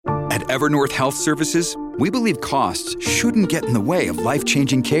At Evernorth Health Services, we believe costs shouldn't get in the way of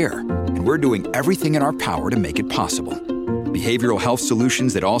life-changing care, and we're doing everything in our power to make it possible. Behavioral health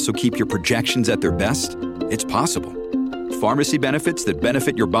solutions that also keep your projections at their best? It's possible. Pharmacy benefits that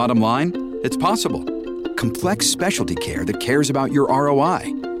benefit your bottom line? It's possible. Complex specialty care that cares about your ROI?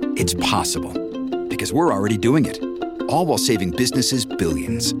 It's possible. Because we're already doing it. All while saving businesses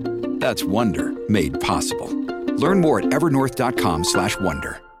billions. That's Wonder made possible. Learn more at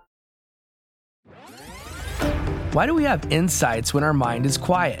evernorth.com/wonder. Why do we have insights when our mind is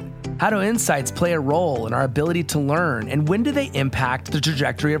quiet? How do insights play a role in our ability to learn, and when do they impact the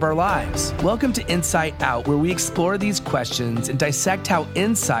trajectory of our lives? Welcome to Insight Out, where we explore these questions and dissect how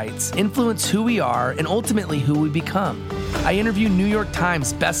insights influence who we are and ultimately who we become. I interview New York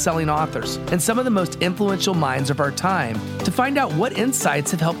Times best-selling authors and some of the most influential minds of our time to find out what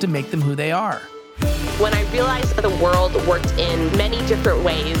insights have helped to make them who they are. When I realized that the world worked in many different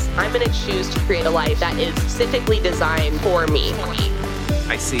ways, I'm going to choose to create a life that is specifically designed for me.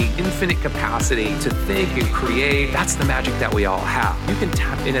 I see infinite capacity to think and create. That's the magic that we all have. You can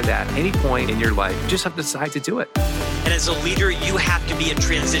tap into that at any point in your life. You just have to decide to do it. And as a leader, you have to be a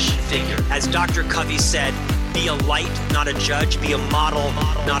transition figure. As Dr. Covey said, be a light, not a judge. Be a model,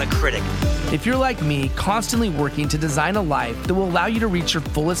 not a critic. If you're like me, constantly working to design a life that will allow you to reach your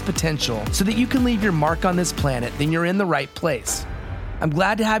fullest potential so that you can leave your mark on this planet, then you're in the right place. I'm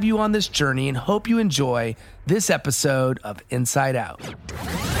glad to have you on this journey and hope you enjoy this episode of Inside Out.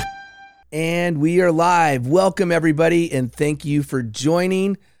 And we are live. Welcome, everybody, and thank you for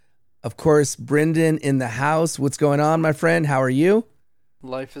joining. Of course, Brendan in the house. What's going on, my friend? How are you?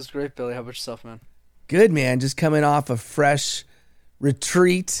 Life is great, Billy. How about yourself, man? Good, man. Just coming off a fresh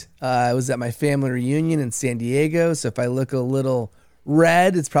retreat. I was at my family reunion in San Diego, so if I look a little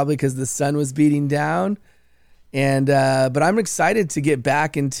red, it's probably because the sun was beating down. And but I'm excited to get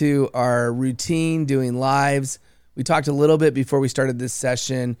back into our routine, doing lives. We talked a little bit before we started this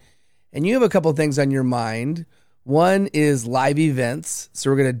session, and you have a couple things on your mind. One is live events, so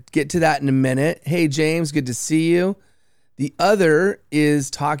we're going to get to that in a minute. Hey, James, good to see you. The other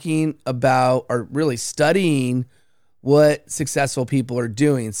is talking about, or really studying, what successful people are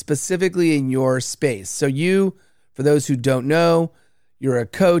doing, specifically in your space. So you, for those who don't know, you're a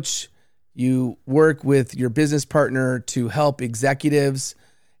coach. You work with your business partner to help executives.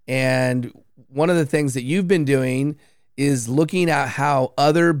 And one of the things that you've been doing is looking at how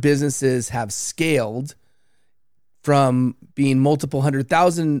other businesses have scaled from being multiple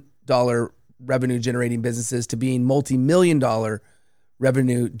 $100,000 revenue generating businesses to being multi-million-dollar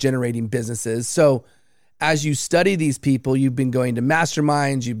revenue generating businesses. So as you study these people, you've been going to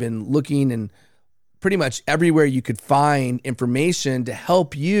masterminds, you've been looking and pretty much everywhere you could find information to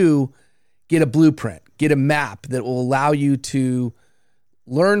help you get a blueprint, get a map that will allow you to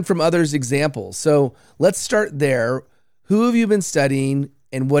learn from others' examples. So let's start there. Who have you been studying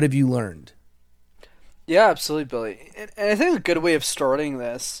and what have you learned? Yeah, absolutely, Billy. And I think a good way of starting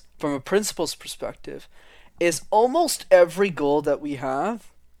this from a principles perspective is almost every goal that we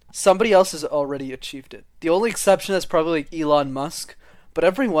have, somebody else has already achieved it. The only exception is probably like Elon Musk, but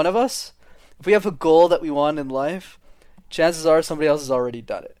every one of us, if we have a goal that we want in life, chances are somebody else has already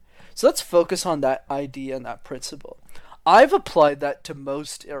done it. So let's focus on that idea and that principle. I've applied that to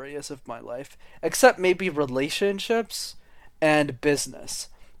most areas of my life, except maybe relationships and business.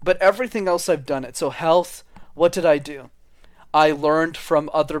 But everything else I've done it. So health, what did I do? I learned from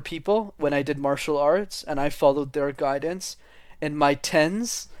other people when I did martial arts, and I followed their guidance in my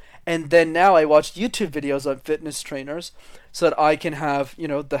 10s. And then now I watch YouTube videos on fitness trainers so that I can have,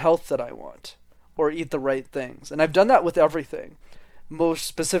 the health that I want or eat the right things. And I've done that with everything, most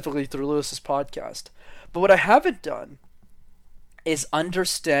specifically through Lewis's podcast. But what I haven't done is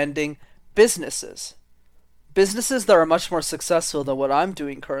understanding businesses that are much more successful than what I'm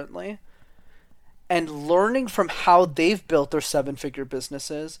doing currently, and learning from how they've built their 7-figure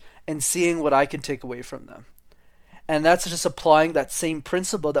businesses and seeing what I can take away from them. And that's just applying that same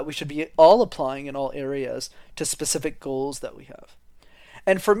principle that we should be all applying in all areas to specific goals that we have.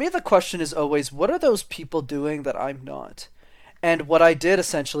 And for me, the question is always, what are those people doing that I'm not? And what I did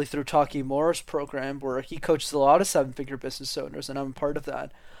essentially through Taki Moore's program, where he coaches a lot of 7-figure business owners, and I'm a part of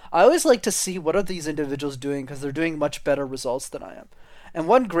that, I always like to see what are these individuals doing, because they're doing much better results than I am. And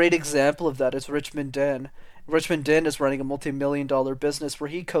one great example of that is Richmond Dinh. Richmond Dinh is running a multi-million-dollar business where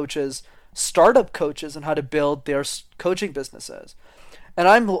he coaches startup coaches on how to build their coaching businesses. And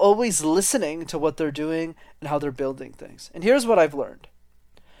I'm always listening to what they're doing and how they're building things. And here's what I've learned.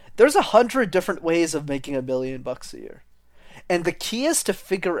 There's 100 different ways of making $1 million a year. And the key is to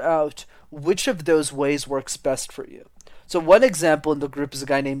figure out which of those ways works best for you. So one example in the group is a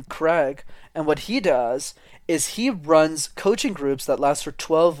guy named Craig, and what he does is he runs coaching groups that last for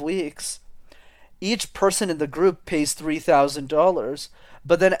 12 weeks. Each person in the group pays $3,000,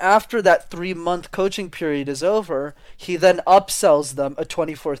 but then after that 3-month coaching period is over, he then upsells them a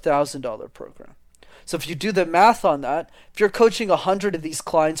 $24,000 program. So if you do the math on that, if you're coaching 100 of these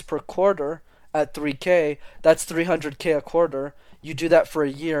clients per quarter at $3K, that's $300K a quarter. You do that for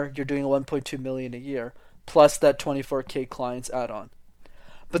a year, you're doing $1.2 million a year, plus that $24K clients add on.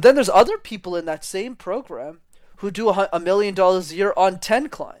 But then there's other people in that same program who do $1 million a year on 10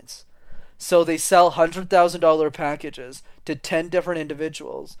 clients. So they sell $100,000 packages to 10 different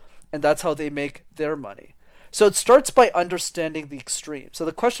individuals, and that's how they make their money. So it starts by understanding the extreme. So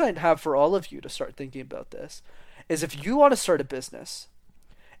the question I'd have for all of you to start thinking about this is, if you want to start a business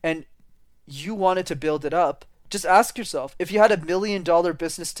and you wanted to build it up, just ask yourself, if you had $1 million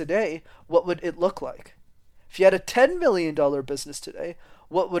business today, what would it look like? If you had a $10 million business today,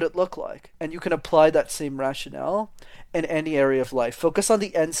 what would it look like? And you can apply that same rationale in any area of life. Focus on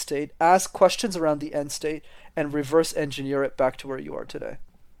the end state, ask questions around the end state, and reverse engineer it back to where you are today.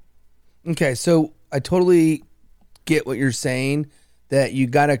 Okay, so I totally get what you're saying, that you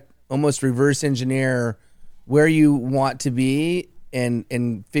got to almost reverse engineer where you want to be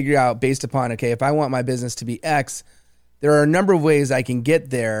and figure out based upon, okay, if I want my business to be X, there are a number of ways I can get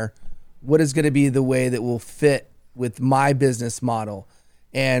there. What is going to be the way that will fit with my business model?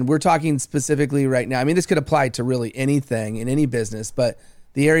 And we're talking specifically right now. I mean, this could apply to really anything in any business, but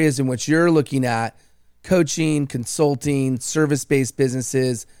the areas in which you're looking at, coaching, consulting, service-based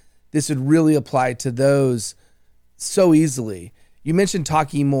businesses, this would really apply to those so easily. You mentioned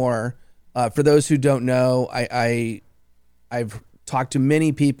Taki Moore. For those who don't know, I've talked to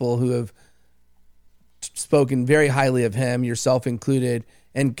many people who have spoken very highly of him, yourself included.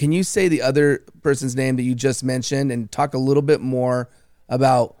 And can you say the other person's name that you just mentioned and talk a little bit more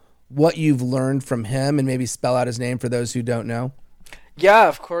about what you've learned from him and maybe spell out his name for those who don't know? Yeah,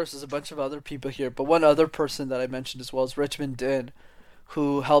 of course. There's a bunch of other people here, but one other person that I mentioned as well is Richmond Din,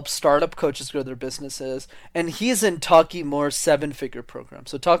 who helps startup coaches grow their businesses. And he's in Taki Moore's 7-figure program.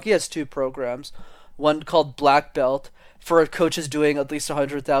 So Taki has 2 programs, one called Black Belt for coaches doing at least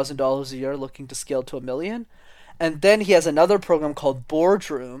 $100,000 a year looking to scale to $1 million. And then he has another program called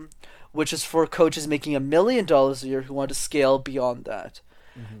Boardroom, which is for coaches making $1 million a year who want to scale beyond that.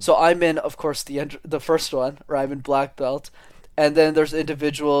 Mm-hmm. So I'm in, of course, the first one, where I'm in Black Belt. And then there's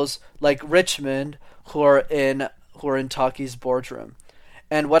individuals like Richmond who are in Taki's Boardroom.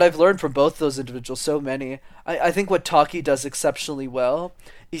 And what I've learned from both those individuals, so many, I think what Taki does exceptionally well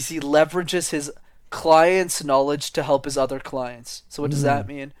is he leverages his clients' knowledge to help his other clients. So what does that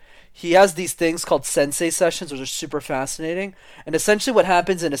mean? He has these things called sensei sessions, which are super fascinating. And essentially what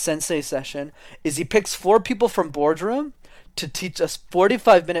happens in a sensei session is he picks 4 people from Boardroom to teach a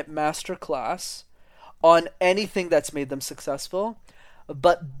 45-minute master class on anything that's made them successful.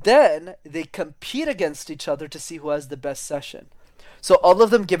 But then they compete against each other to see who has the best session. So all of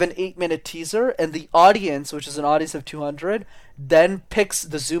them give an 8-minute teaser, and the audience, which is an audience of 200, then picks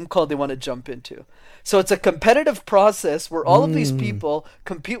the Zoom call they want to jump into. So it's a competitive process where all of these people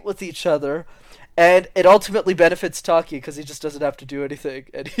compete with each other, and it ultimately benefits Taki because he just doesn't have to do anything,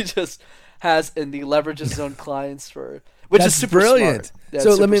 and he just has and he leverages his own clients for, which is super brilliant. Smart. Yeah,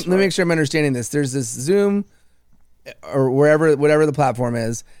 so let me make sure I'm understanding this. There's this Zoom or whatever the platform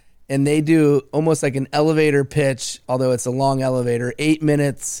is, and they do almost like an elevator pitch, although it's a long elevator, 8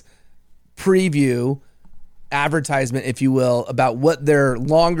 minutes preview advertisement, if you will, about what their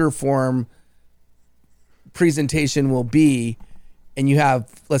longer form presentation will be. And you have,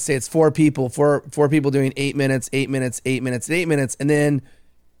 let's say it's 4 people doing 8 minutes, 8 minutes, 8 minutes, 8 minutes, and then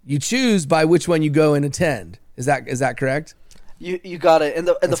you choose by which one you go and attend. Is that correct? You got it. And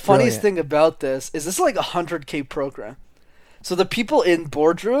the funniest thing about this is like a $100K program. So the people in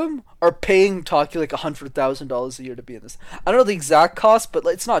Boardroom are paying Taki like $100,000 a year to be in this. I don't know the exact cost, but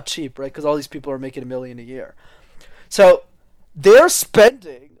it's not cheap, right? Because all these people are making $1 million a year. So they're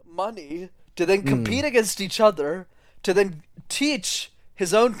spending money to then compete against each other to then teach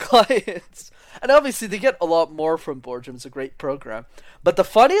his own clients. And obviously they get a lot more from Boardroom. It's a great program. But the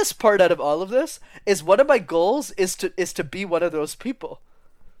funniest part out of all of this is one of my goals is to be one of those people.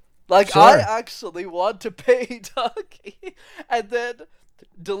 Like, sure. I actually want to pay Taki and then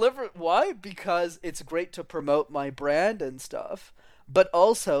deliver it. Why? Because it's great to promote my brand and stuff. But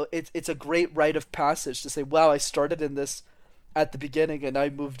also, it's a great rite of passage to say, wow, I started in this at the beginning and I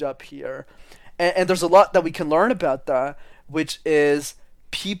moved up here. And there's a lot that we can learn about that, which is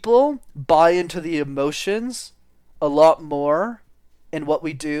people buy into the emotions a lot more in what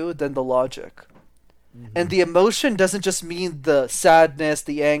we do than the logic. And the emotion doesn't just mean the sadness,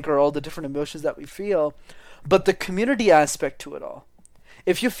 the anger, all the different emotions that we feel, but the community aspect to it all.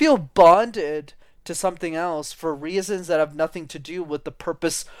 If you feel bonded to something else for reasons that have nothing to do with the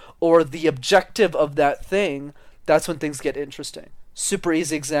purpose or the objective of that thing, that's when things get interesting. Super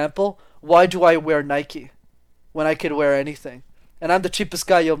easy example. Why do I wear Nike when I could wear anything? And I'm the cheapest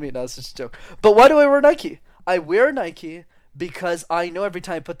guy you'll meet. No, it's just a joke. But why do I wear Nike? I wear Nike because I know every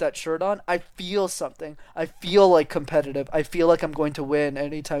time I put that shirt on, I feel something. I feel like competitive. I feel like I'm going to win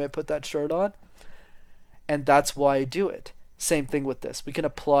anytime I put that shirt on. And that's why I do it. Same thing with this. We can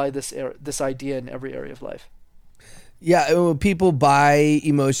apply this idea in every area of life. Yeah, when people buy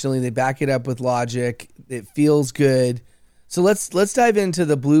emotionally, they back it up with logic. It feels good. So let's dive into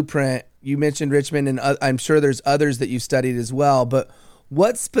the blueprint. You mentioned Richmond, and I'm sure there's others that you've studied as well. But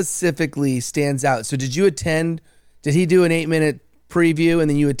what specifically stands out? So did you attend? Did he do an 8-minute preview, and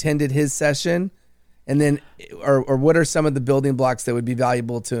then you attended his session? And then, or what are some of the building blocks that would be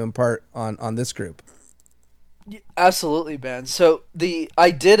valuable to impart on this group? Absolutely, man. So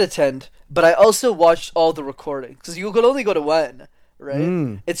I did attend, but I also watched all the recordings because you could only go to one,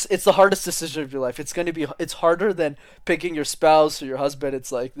 right? It's the hardest decision of your life. It's harder than picking your spouse or your husband.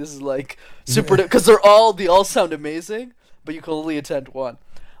 It's like this is like super because they all sound amazing, but you can only attend one.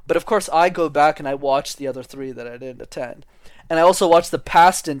 But of course, I go back and I watch the other 3 that I didn't attend, and I also watch the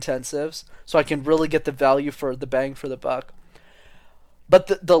past intensives so I can really get the value for the bang for the buck.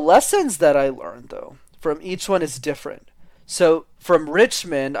 But the lessons that I learned though from each one is different. So from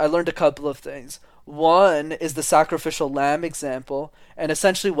Richmond, I learned a couple of things. One is the sacrificial lamb example, and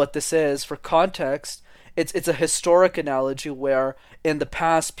essentially what this is, for context, it's a historic analogy where in the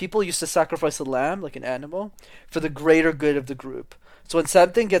past people used to sacrifice a lamb, like an animal, for the greater good of the group. So when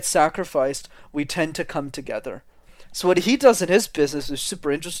something gets sacrificed, we tend to come together. So what he does in his business is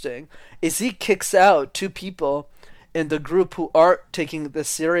super interesting, is he kicks out 2 people in the group who aren't taking this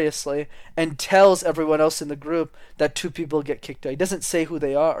seriously and tells everyone else in the group that 2 people get kicked out. He doesn't say who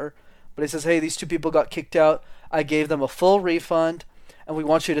they are, but he says, hey, these 2 people got kicked out. I gave them a full refund and we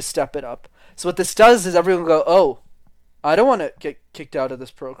want you to step it up. So what this does is everyone go, oh, I don't want to get kicked out of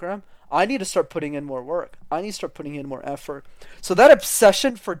this program. I need to start putting in more work. I need to start putting in more effort. So that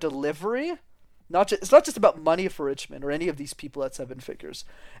obsession for delivery, it's not just about money for Richmond or any of these people at 7 figures.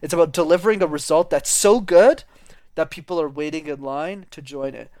 It's about delivering a result that's so good that people are waiting in line to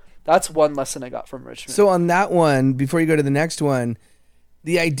join it. That's one lesson I got from Richmond. So on that one, before you go to the next one,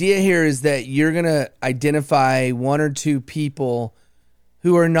 the idea here is that you're going to identify 1 or 2 people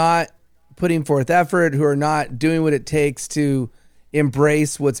who are not putting forth effort, who are not doing what it takes to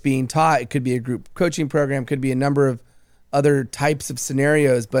embrace what's being taught. It could be a group coaching program, could be a number of other types of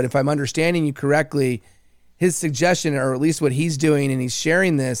scenarios. But if I'm understanding you correctly, his suggestion, or at least what he's doing, and he's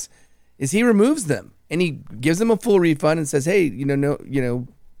sharing this, is he removes them. And he gives them a full refund and says, hey, no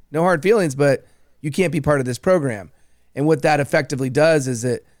hard feelings, but you can't be part of this program. And what that effectively does is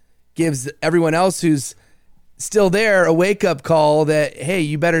it gives everyone else who's still there a wake-up call that, hey,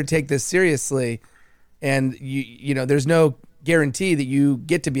 you better take this seriously. And there's no guarantee that you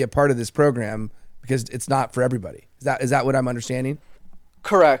get to be a part of this program because it's not for everybody. Is that what I'm understanding?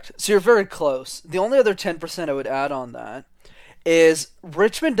 Correct. So you're very close. The only other 10% I would add on that is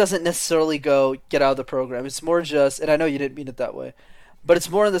Richmond doesn't necessarily go get out of the program. It's more just, and I know you didn't mean it that way, but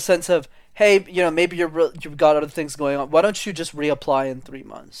it's more in the sense of, hey, maybe you've got other things going on. Why don't you just reapply in 3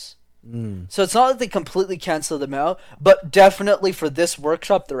 months? So it's not that they completely cancel them out, but definitely for this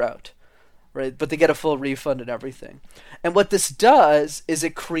workshop, they're out, right? But they get a full refund and everything. And what this does is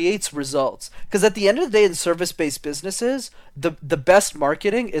it creates results. Because at the end of the day in service-based businesses, the best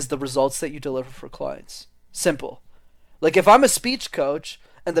marketing is the results that you deliver for clients. Simple. Like if I'm a speech coach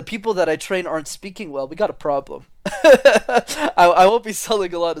and the people that I train aren't speaking well, we got a problem. I won't be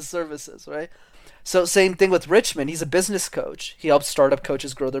selling a lot of services, right? So same thing with Richmond. He's a business coach. He helps startup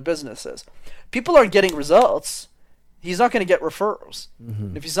coaches grow their businesses. People aren't getting results. He's not going to get referrals.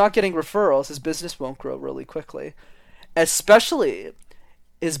 Mm-hmm. If he's not getting referrals, his business won't grow really quickly. Especially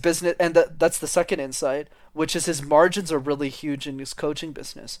his business, and that's the second insight, which is his margins are really huge in his coaching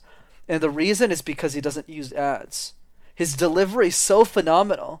business. And the reason is because he doesn't use ads. His delivery is so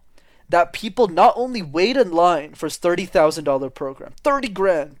phenomenal that people not only wait in line for his $30,000 program,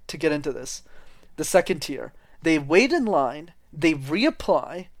 $30,000 to get into this, the second tier. They wait in line, they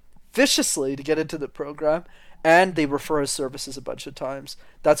reapply viciously to get into the program, and they refer his services a bunch of times.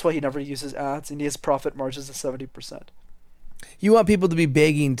 That's why he never uses ads, and he has profit margins of 70%. You want people to be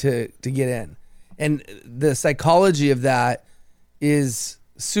begging to get in. And the psychology of that is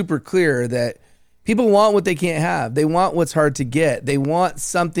super clear, that people want what they can't have. They want what's hard to get. They want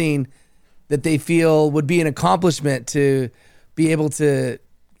something that they feel would be an accomplishment to be able to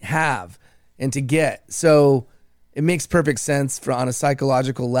have and to get. So it makes perfect sense on a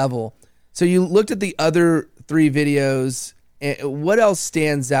psychological level. So you looked at the other 3 videos. And what else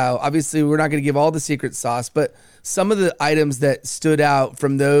stands out? Obviously, we're not going to give all the secret sauce, but some of the items that stood out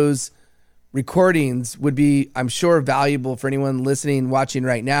from those recordings would be, I'm sure, valuable for anyone listening, watching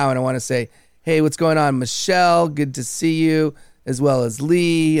right now. And I want to say, hey, what's going on, Michelle? Good to see you, as well as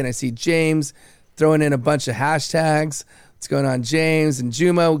Lee. And I see James throwing in a bunch of hashtags. What's going on, James and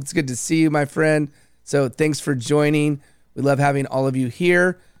Juma? It's good to see you, my friend. So thanks for joining. We love having all of you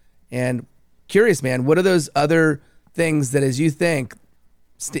here. And curious, man, what are those other things that, as you think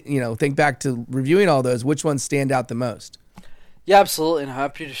back to reviewing all those, which ones stand out the most? Yeah, absolutely, and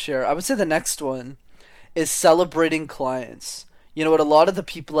happy to share. I would say the next one is celebrating clients. You know what a lot of the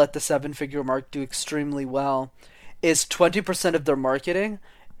people at the 7-figure mark do extremely well is 20% of their marketing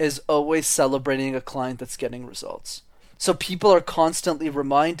is always celebrating a client that's getting results. So people are constantly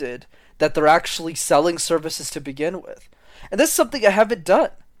reminded that they're actually selling services to begin with. And this is something I haven't done.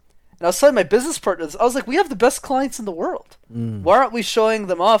 And I was telling my business partners, I was like, we have the best clients in the world. Why aren't we showing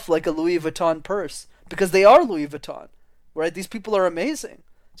them off like a Louis Vuitton purse? Because they are Louis Vuitton, right? These people are amazing.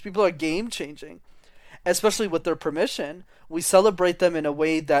 These people are game-changing. Especially with their permission, we celebrate them in a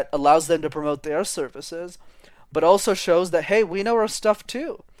way that allows them to promote their services, but also shows that, hey, we know our stuff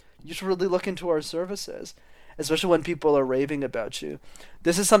too. You should really look into our services, especially when people are raving about you.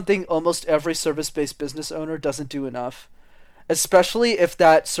 This is something almost every service-based business owner doesn't do enough. Especially if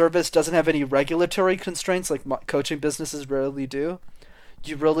that service doesn't have any regulatory constraints like coaching businesses rarely do.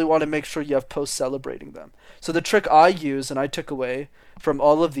 You really want to make sure you have posts celebrating them. So the trick I use and I took away from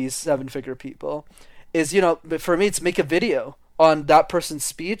all of these 7-figure people is, for me, it's make a video on that person's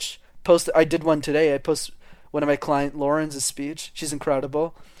speech. I did one today. I post one of my client Lauren's speech. She's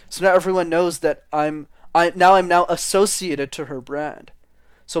incredible. So now everyone knows that I'm now associated to her brand.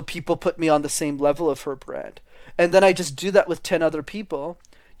 So people put me on the same level of her brand. And then I just do that with 10 other people.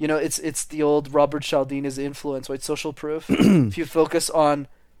 It's the old Robert Cialdini's influence, right? Social proof. If you focus on,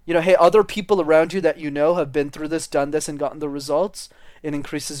 hey, other people around you that have been through this, done this, and gotten the results, it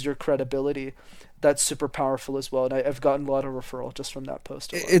increases your credibility. That's super powerful as well. And I've gotten a lot of referral just from that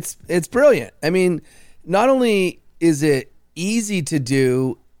post alone. It's brilliant. I mean, not only is it easy to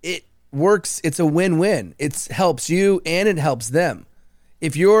do, it works. It's a win-win. It helps you and it helps them.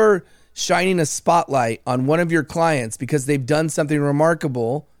 If you're shining a spotlight on one of your clients because they've done something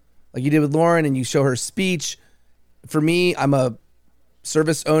remarkable, like you did with Lauren, and you show her speech. For me, I'm a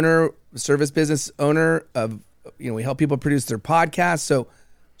service business owner of, we help people produce their podcasts. So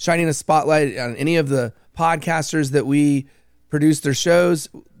shining a spotlight on any of the podcasters that we produce their shows,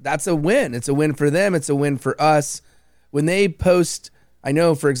 that's a win. It's a win for them. It's a win for us. When they post, I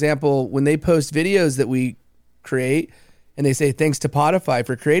know, for example, when they post videos that we create and they say, thanks to Podify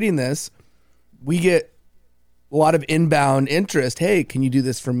for creating this, we get a lot of inbound interest. Hey, can you do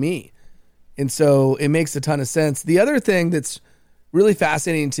this for me? And so it makes a ton of sense. The other thing that's really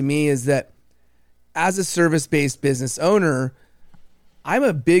fascinating to me is that as a service-based business owner, I'm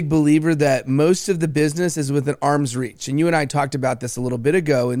a big believer that most of the business is within arm's reach. And you and I talked about this a little bit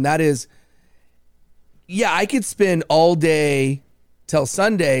ago, and that is, I could spend all day till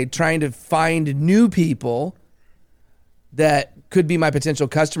Sunday trying to find new people that could be my potential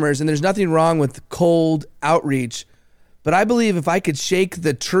customers. And there's nothing wrong with cold outreach. But I believe if I could shake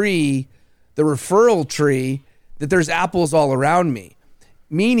the tree, the referral tree, that there's apples all around me.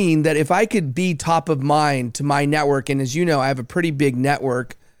 Meaning that if I could be top of mind to my network, and as you know, I have a pretty big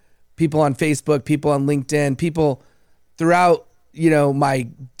network, people on Facebook, people on LinkedIn, people throughout, my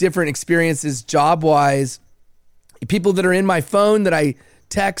different experiences job-wise, people that are in my phone that I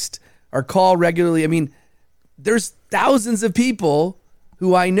text or call regularly. I mean, there's thousands of people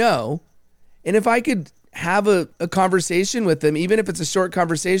who I know. And if I could have a conversation with them, even if it's a short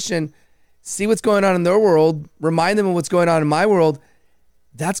conversation, see what's going on in their world, remind them of what's going on in my world,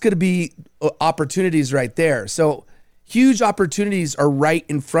 that's going to be opportunities right there. So huge opportunities are right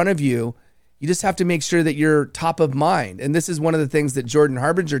in front of you. You just have to make sure that you're top of mind. And this is one of the things that Jordan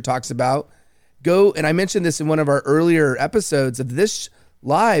Harbinger talks about. And I mentioned this in one of our earlier episodes of this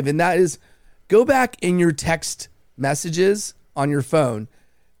live, and that is go back in your text messages on your phone.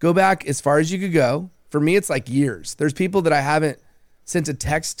 Go back as far as you could go. For me, it's like years. There's people that I haven't sent a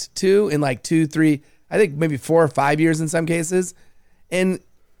text to in like 2, 3, I think maybe 4 or 5 years in some cases. And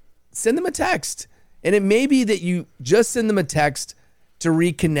send them a text. And it may be that you just send them a text to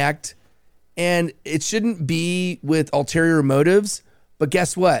reconnect. And it shouldn't be with ulterior motives. But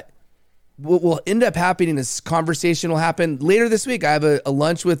guess what? What will end up happening is conversation will happen later this week. I have a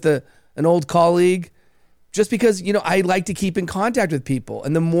lunch with a an old colleague, just because, I like to keep in contact with people.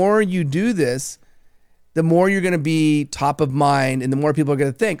 And the more you do this, the more you're going to be top of mind, and the more people are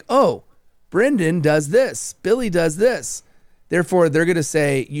going to think, oh, Brendan does this, Billy does this. Therefore, they're going to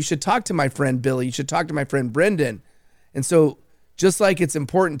say, you should talk to my friend Billy, you should talk to my friend Brendan. And so just like it's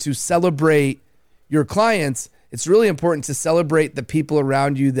important to celebrate your clients, it's really important to celebrate the people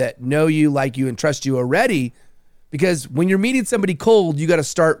around you that know you, like you, and trust you already. Because when you're meeting somebody cold, you got to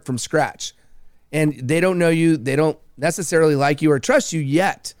start from scratch. And they don't know you, they don't necessarily like you or trust you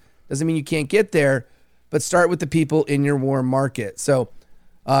yet. Doesn't mean you can't get there, but start with the people in your warm market. So,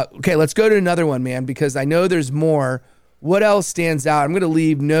 okay, let's go to another one, man, because I know there's more. What else stands out? I'm going to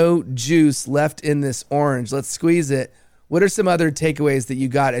leave no juice left in this orange. Let's squeeze it. What are some other takeaways that you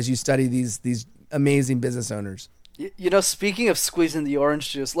got as you study these amazing business owners? Speaking of squeezing the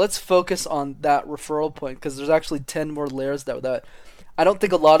orange juice, let's focus on that referral point, because there's actually 10 more layers that I don't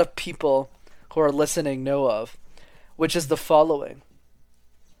think a lot of people who are listening know of, which is the following.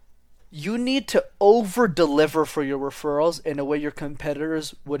 You need to over-deliver for your referrals in a way your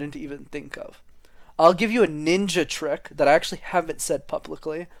competitors wouldn't even think of. I'll give you a ninja trick that I actually haven't said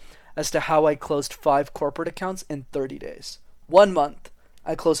publicly as to how I closed 5 corporate accounts in 30 days. 1 month,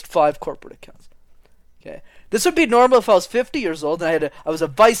 I closed 5 corporate accounts. Okay, this would be normal if I was 50 years old and I was a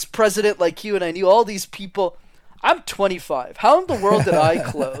vice president like you and I knew all these people. I'm 25. How in the world did I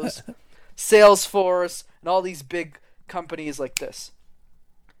close Salesforce and all these big companies like this?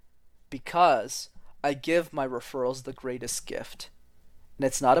 Because I give my referrals the greatest gift. And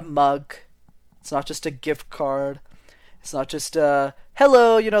it's not a mug. It's not just a gift card. It's not just a,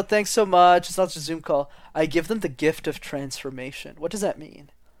 hello, thanks so much. It's not just a Zoom call. I give them the gift of transformation. What does that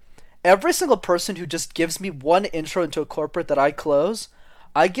mean? Every single person who just gives me one intro into a corporate that I close,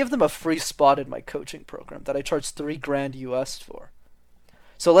 I give them a free spot in my coaching program that I charge $3,000 US for.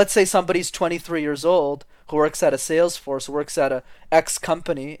 So let's say somebody's 23 years old who works at a Salesforce, works at a X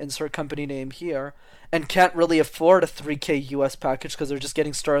company, insert company name here, and can't really afford a $3,000 US package because they're just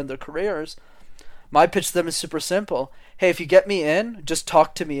getting started in their careers. My pitch to them is super simple. Hey, if you get me in, just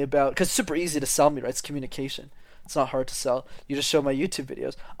talk to me about, because it's super easy to sell me, right? It's communication. It's not hard to sell. You just show my YouTube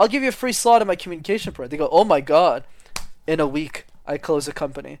videos. I'll give you a free slot in my communication program. They go, oh my God. In a week, I close a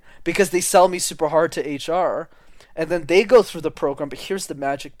company because they sell me super hard to HR. And then they go through the program. But here's the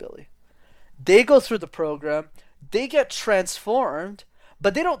magic, Billy. They go through the program. They get transformed,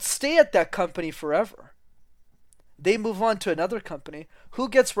 but they don't stay at that company forever. They move on to another company. Who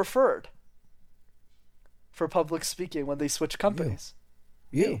gets referred for public speaking when they switch companies?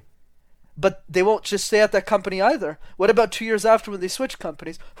 You. But they won't just stay at that company either. What about 2 years after when they switch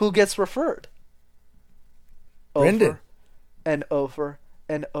companies? Who gets referred? Brendan. Over and over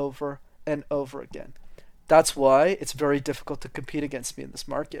and over and over again. That's why it's very difficult to compete against me in this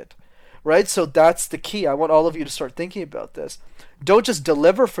market. Right? So that's the key. I want all of you to start thinking about this. Don't just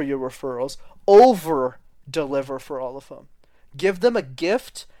deliver for your referrals. Over-deliver for all of them. Give them a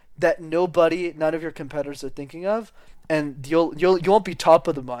gift that none of your competitors are thinking of, and you won't be top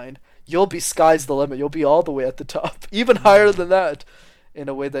of the mind. You'll be sky's the limit. You'll be all the way at the top, even higher than that, in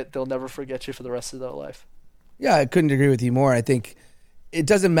a way that they'll never forget you for the rest of their life. Yeah, I couldn't agree with you more. I think it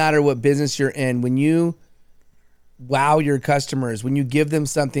doesn't matter what business you're in. When you wow your customers, when you give them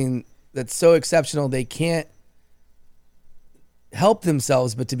something that's so exceptional they can't help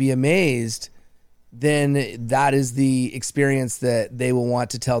themselves but to be amazed, then that is the experience that they will want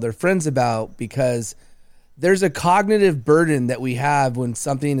to tell their friends about, because there's a cognitive burden that we have when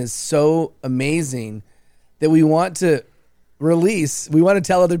something is so amazing that we want to release. We want to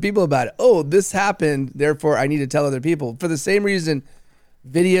tell other people about it. Oh, this happened, therefore I need to tell other people. For the same reason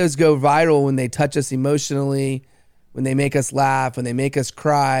videos go viral when they touch us emotionally, when they make us laugh, when they make us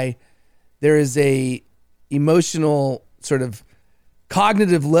cry. There is a emotional sort of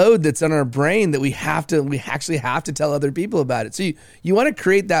cognitive load that's on our brain that we actually have to tell other people about it. So you want to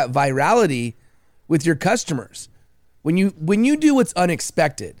create that virality with your customers. When you do what's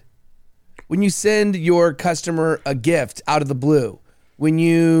unexpected, when you send your customer a gift out of the blue, when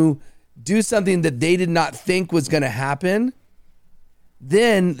you do something that they did not think was going to happen,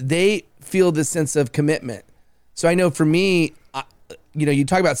 then they feel this sense of commitment. So I know for me, you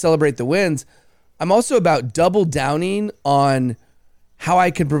talk about celebrate the wins. I'm also about double downing on how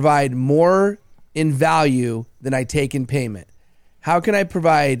I can provide more in value than I take in payment. How can I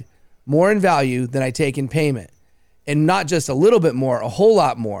provide more in value than I take in payment? And not just a little bit more, a whole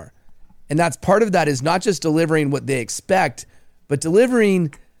lot more. And that's part of that is not just delivering what they expect, but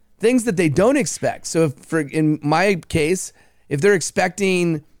delivering things that they don't expect. So in my case, if they're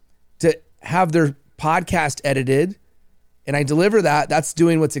expecting to have their podcast edited and I deliver that, that's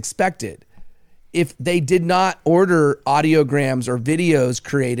doing what's expected. If they did not order audiograms or videos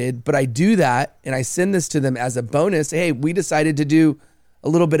created, but I do that and I send this to them as a bonus, hey, we decided to do a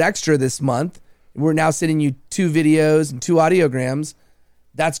little bit extra this month. We're now sending you 2 videos and 2 audiograms.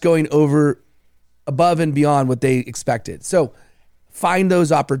 That's going over above and beyond what they expected. So find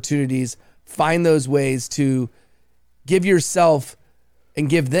those opportunities, find those ways to give yourself and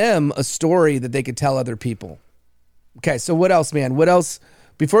give them a story that they could tell other people. Okay, so what else, man? What else?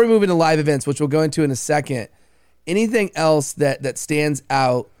 Before we move into live events, which we'll go into in a second, anything else that stands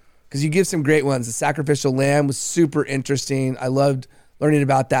out? Because you give some great ones. The sacrificial lamb was super interesting. I loved learning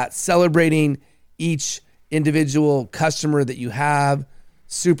about that. Celebrating each individual customer that you have,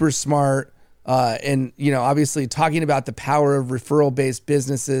 super smart. And, obviously talking about the power of referral-based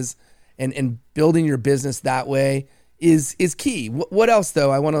businesses and building your business that way is key. What else, though?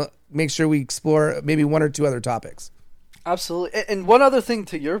 I want to make sure we explore maybe 1 or 2 other topics. Absolutely. And one other thing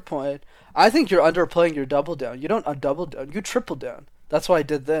to your point, I think you're underplaying your double down. You don't double down, you triple down. That's why I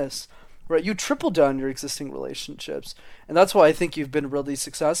did this, right? You triple down your existing relationships. And that's why I think you've been really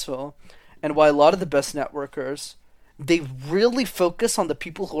successful, and why a lot of the best networkers, they really focus on the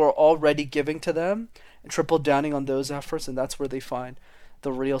people who are already giving to them and triple downing on those efforts. And that's where they find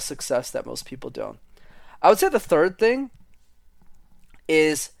the real success that most people don't. I would say the third thing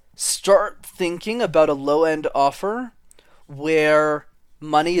is start thinking about a low-end offer where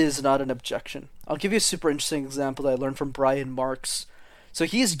money is not an objection. I'll give you a super interesting example that I learned from Brian Marks. So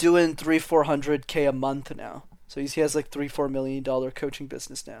he's doing $300,000-$400,000 a month now. So he has like $3-4 million coaching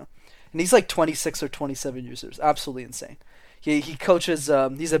business now. And he's like 26 or 27 users. Absolutely insane. He coaches,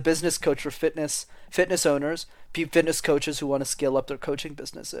 he's a business coach for fitness owners, fitness coaches who want to scale up their coaching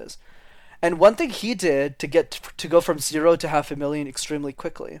businesses. And one thing he did to go from 0 to $500,000 extremely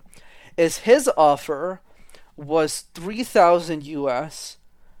quickly is his offer was $3,000 US,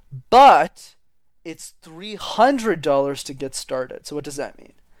 but it's $300 to get started. So what does that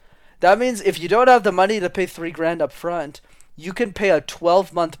mean? That means if you don't have the money to pay $3,000 up front, you can pay a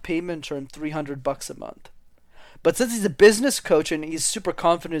 12-month payment term, $300 a month. But since he's a business coach and he's super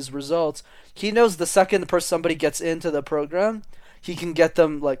confident in his results, he knows the second somebody gets into the program, he can get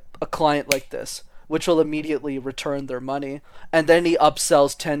them like a client like this, which will immediately return their money. And then he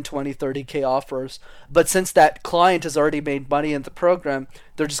upsells 10, 20, 30K offers. But since that client has already made money in the program,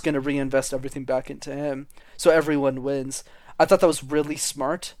 they're just going to reinvest everything back into him. So everyone wins. I thought that was really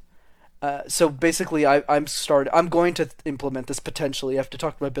smart. So basically, I'm going to implement this potentially. I have to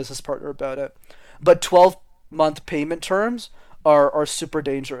talk to my business partner about it. But 12-month payment terms are super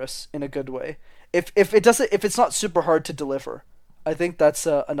dangerous in a good way. If it's not super hard to deliver. I think that's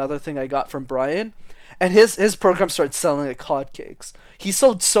another thing I got from Brian. And his program started selling like hotcakes. He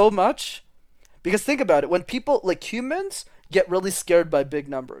sold so much because think about it. When people, like humans, get really scared by big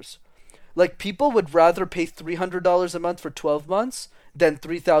numbers. Like people would rather pay $300 a month for 12 months than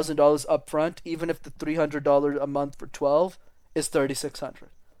 $3,000 up front, even if the $300 a month for 12 is $3,600.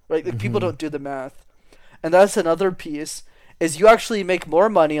 Right? Like people don't do the math. And that's another piece is you actually make more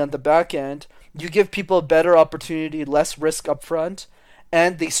money on the back end. You give people a better opportunity, less risk up front,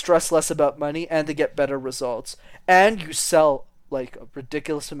 and they stress less about money, and they get better results. And you sell like a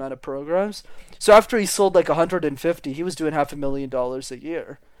ridiculous amount of programs. So after he sold like 150, he was doing $500,000 a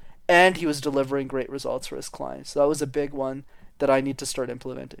year, and he was delivering great results for his clients. So that was a big one that I need to start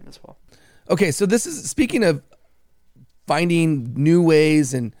implementing as well. Okay, so this is speaking of finding new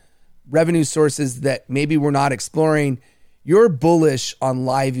ways and revenue sources that maybe we're not exploring. You're bullish on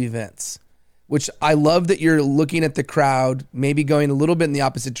live events, which I love that you're looking at the crowd, maybe going a little bit in the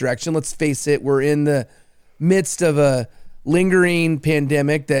opposite direction. Let's face it, we're in the midst of a lingering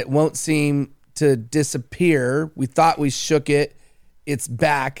pandemic that won't seem to disappear. We thought we shook it. It's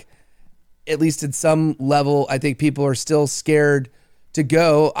back. At least at some level, I think people are still scared to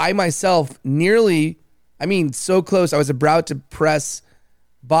go. I myself so close. I was about to press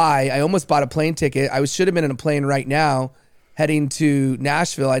buy. I almost bought a plane ticket. I should have been in a plane right now heading to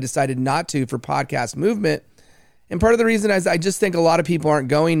Nashville. I decided not to for Podcast Movement. And part of the reason is I just think a lot of people aren't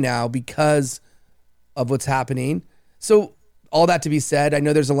going now because of what's happening. So all that to be said, I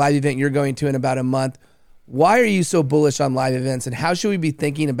know there's a live event you're going to in about a month. Why are you so bullish on live events, and how should we be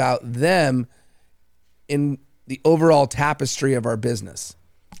thinking about them in the overall tapestry of our business?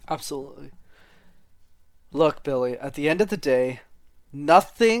 Absolutely. Look, Billy, at the end of the day,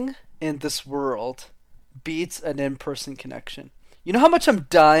 nothing in this world beats an in-person connection. You know how much I'm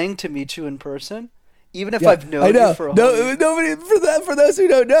dying to meet you in person? Even if I've known you for a whole year. Nobody, for those who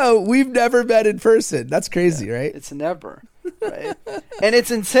don't know, we've never met in person. That's crazy, right? It's never, right? And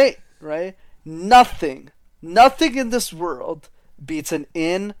it's insane, right? Nothing Nothing in this world beats an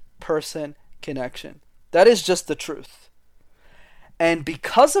in-person connection. That is just the truth. And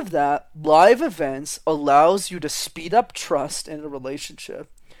because of that, live events allows you to speed up trust in a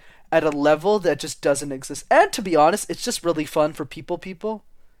relationship at a level that just doesn't exist. And to be honest, it's just really fun for people.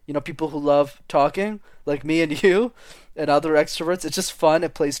 You know, people who love talking, like me and you and other extroverts. It's just fun.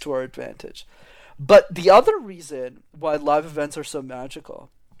 It plays to our advantage. But the other reason why live events are so magical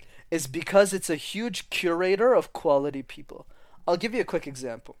is because it's a huge curator of quality people. I'll give you a quick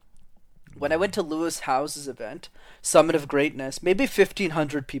example. When I went to Lewis Howes's event, Summit of Greatness, maybe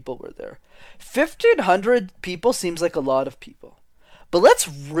 1,500 people were there. 1,500 people seems like a lot of people. But let's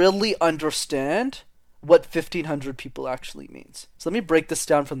really understand what 1,500 people actually means. So let me break this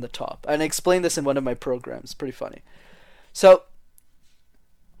down from the top. And I explained this in one of my programs. Pretty funny. So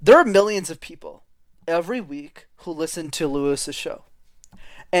there are millions of people every week who listen to Lewis's show.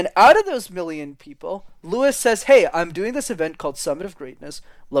 And out of those million people, Lewis says, hey, I'm doing this event called Summit of Greatness.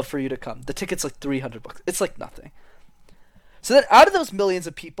 Love for you to come. The ticket's like $300. It's like nothing. So then out of those millions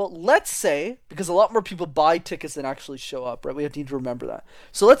of people, let's say, because a lot more people buy tickets than actually show up, right? We need to remember that.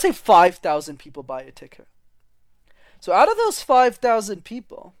 So let's say 5,000 people buy a ticket. So out of those 5,000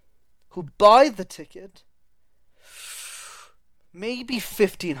 people who buy the ticket, maybe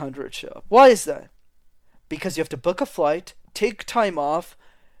 1,500 show up. Why is that? Because you have to book a flight, take time off,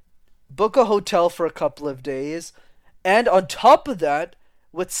 book a hotel for a couple of days, and on top of that,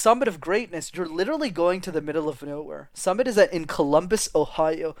 with Summit of Greatness, you're literally going to the middle of nowhere. Summit is in Columbus,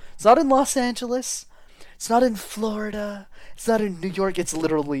 Ohio. It's not in Los Angeles. It's not in Florida. It's not in New York. It's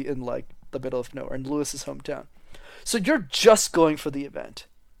literally in like the middle of nowhere, in Lewis's hometown. So you're just going for the event.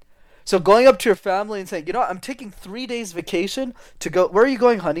 So going up to your family and saying, you know what, I'm taking 3 days vacation to go. Where are you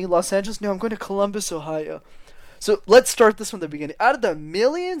going, honey? Los Angeles? No, I'm going to Columbus, Ohio. So let's start this from the beginning. Out of the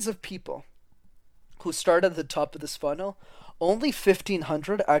millions of people who start at the top of this funnel, only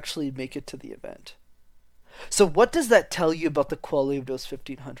 1,500 actually make it to the event. So what does that tell you about the quality of those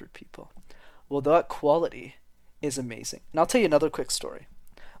 1,500 people? Well, that quality is amazing. And I'll tell you another quick story.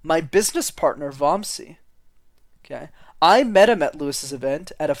 My business partner, Vamsi, okay, I met him at Lewis's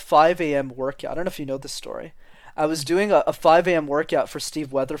event at a 5 a.m. workout. I don't know if you know this story. I was doing a 5 a.m. workout for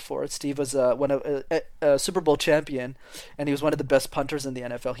Steve Weatherford. Steve was a Super Bowl champion, and he was one of the best punters in the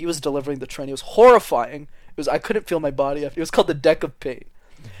NFL. He was delivering the train. It was horrifying. I couldn't feel my body. It was called the Deck of Pain.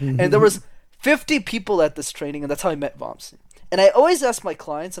 And there was 50 people at this training, and that's how I met Vamsi. And I always ask my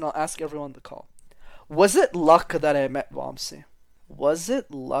clients, and I'll ask everyone on the call, was it luck that I met Vamsi? Was it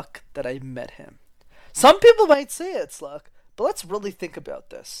luck that I met him? Some people might say it's luck, but let's really think about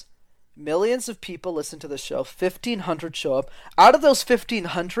this. Millions of people listen to the show. 1,500 show up. Out of those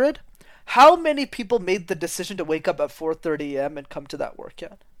 1,500, how many people made the decision to wake up at 4:30 a.m. and come to that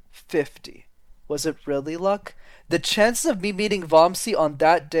workout? 50. Was it really luck? The chances of me meeting Vamsi on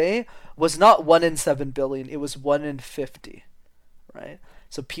that day was not 1 in 7 billion. It was 1 in 50. Right?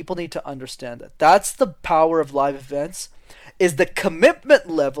 So people need to understand that. That's the power of live events, is the commitment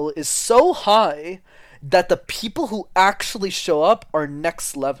level is so high that the people who actually show up are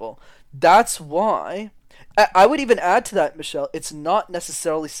next level. That's why, I would even add to that, Michelle, it's not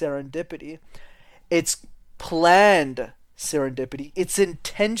necessarily serendipity. It's planned serendipity. It's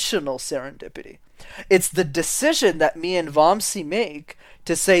intentional serendipity. It's the decision that me and Vamsi make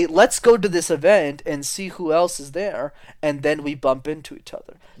to say, let's go to this event and see who else is there, and then we bump into each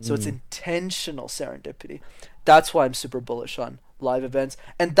other. So it's intentional serendipity. That's why I'm super bullish on live events.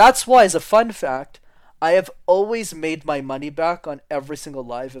 And that's why, as a fun fact, I have always made my money back on every single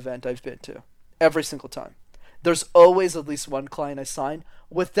live event I've been to. Every single time. There's always at least one client I sign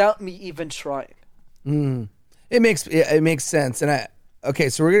without me even trying. It makes sense. And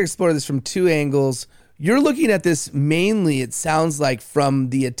so we're going to explore this from two angles. You're looking at this mainly, it sounds like,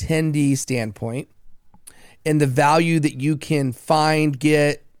 from the attendee standpoint and the value that you can find,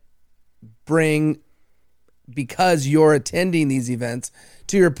 get, bring because you're attending these events.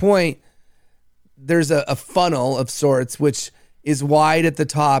 To your point, there's a funnel of sorts, which is wide at the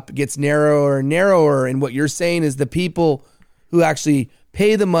top, gets narrower and narrower. And what you're saying is the people who actually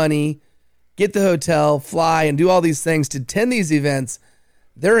pay the money, get the hotel, fly, and do all these things to attend these events,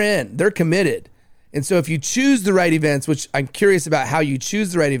 they're committed. And so if you choose the right events, which I'm curious about how you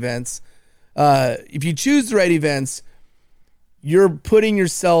choose the right events, if you choose the right events, you're putting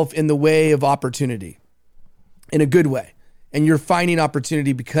yourself in the way of opportunity in a good way. And you're finding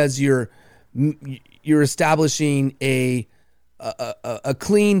opportunity because you're establishing a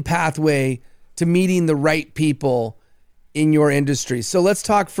clean pathway to meeting the right people in your industry. So let's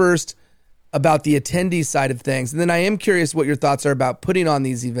talk first about the attendee side of things. And then I am curious what your thoughts are about putting on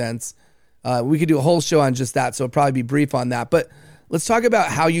these events We could do a whole show on just that, so it'll probably be brief on that. But let's talk about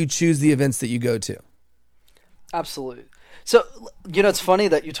how you choose the events that you go to. Absolutely. So, it's funny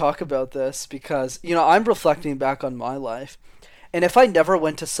that you talk about this because, I'm reflecting back on my life. And if I never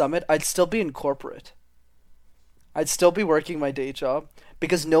went to Summit, I'd still be in corporate. I'd still be working my day job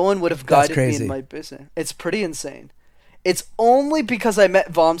because no one would have guided me in my business. It's pretty insane. It's only because I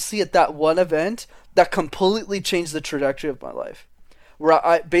met Vamsi at that one event that completely changed the trajectory of my life. Where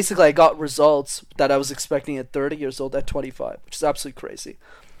I got results that I was expecting at 30 years old at 25, which is absolutely crazy.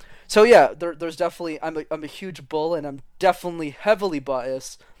 So yeah, there's definitely, I'm a huge bull, and I'm definitely heavily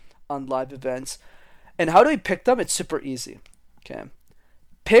biased on live events. And how do I pick them? It's super easy. Okay.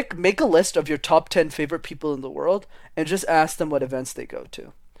 Make a list of your top 10 favorite people in the world and just ask them what events they go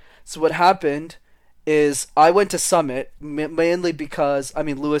to. So what happened is I went to Summit mainly because,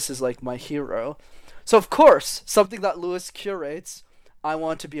 Lewis is like my hero. So of course, something that Lewis curates, I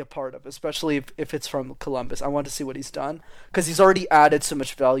want to be a part of, especially if it's from Columbus. I want to see what he's done because he's already added so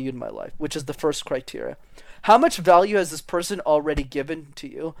much value in my life, which is the first criteria. How much value has this person already given to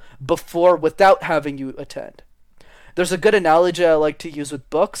you before without having you attend? There's a good analogy I like to use with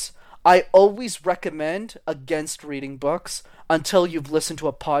books. I always recommend against reading books until you've listened to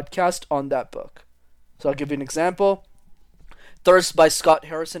a podcast on that book. So I'll give you an example. Thirst by Scott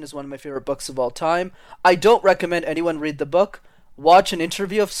Harrison is one of my favorite books of all time. I don't recommend anyone read the book. Watch an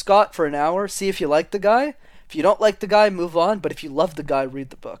interview of Scott for an hour. See if you like the guy. If you don't like the guy, move on. But if you love the guy, read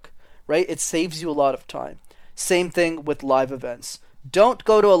the book. Right? It saves you a lot of time. Same thing with live events. Don't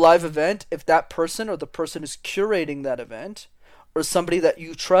go to a live event if that person or the person who's curating that event or somebody that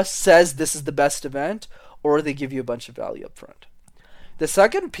you trust says this is the best event, or they give you a bunch of value up front. The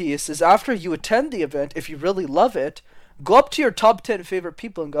second piece is after you attend the event, if you really love it, go up to your top 10 favorite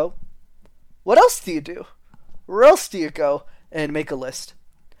people and go, what else do you do? Where else do you go? And make a list.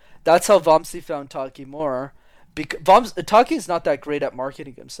 That's how Vamsi found Taki Moore. Taki is not that great at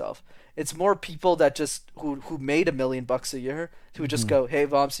marketing himself. It's more people that just who made $1 million a year who just go, hey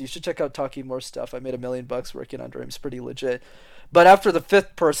Vamsi, you should check out Taki Moore's stuff. I made $1 million working under him. It's pretty legit. But after the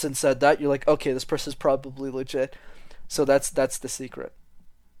fifth person said that, you're like, okay, this person's probably legit. So that's the secret.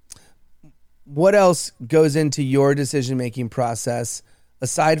 What else goes into your decision-making process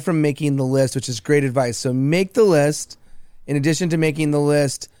aside from making the list, which is great advice? So make the list. In addition to making the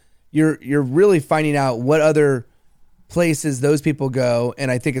list, you're really finding out what other places those people go.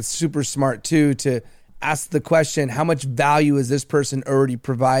 And I think it's super smart too to ask the question, how much value has this person already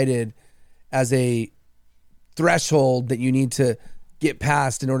provided as a threshold that you need to get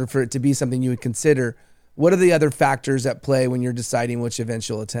past in order for it to be something you would consider? What are the other factors at play when you're deciding which events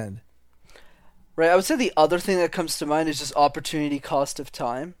you'll attend? Right. I would say the other thing that comes to mind is just opportunity cost of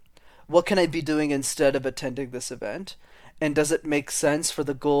time. What can I be doing instead of attending this event? And does it make sense for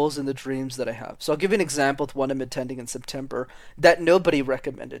the goals and the dreams that I have? So I'll give you an example with one I'm attending in September that nobody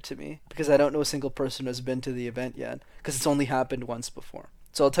recommended to me because I don't know a single person who has been to the event yet because it's only happened once before.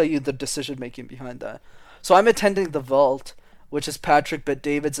 So I'll tell you the decision making behind that. So I'm attending the Vault, which is Patrick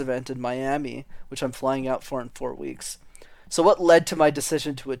Bet-David's event in Miami, which I'm flying out for in 4 weeks. So what led to my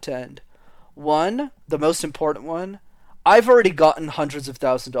decision to attend? One, the most important one, I've already gotten hundreds of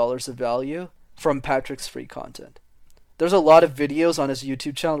 $1,000s of value from Patrick's free content. There's a lot of videos on his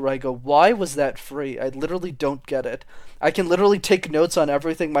YouTube channel where I go, why was that free? I literally don't get it. I can literally take notes on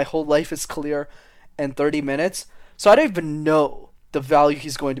everything. My whole life is clear in 30 minutes. So I don't even know the value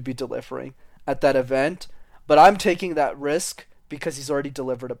he's going to be delivering at that event. But I'm taking that risk because he's already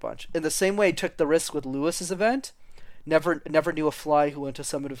delivered a bunch. In the same way I took the risk with Lewis's event. Never knew a fly who went to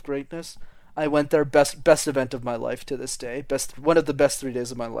Summit of Greatness. I went there, best event of my life to this day. One of the best 3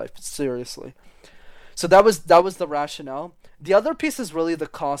 days of my life, seriously. So that was the rationale. The other piece is really the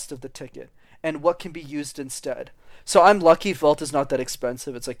cost of the ticket and what can be used instead. So I'm lucky Vault is not that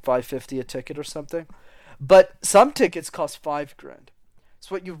expensive. It's like $550 a ticket or something. But some tickets cost $5,000.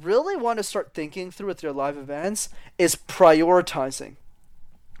 So what you really want to start thinking through with your live events is prioritizing.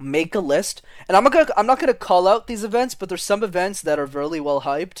 Make a list. And I'm not gonna call out these events, but there's some events that are really well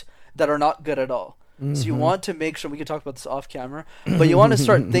hyped that are not good at all. Mm-hmm. So you want to make sure, we can talk about this off camera, but you want to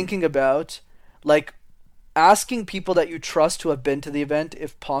start thinking about like asking people that you trust who have been to the event,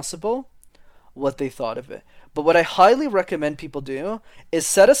 if possible, what they thought of it. But what I highly recommend people do is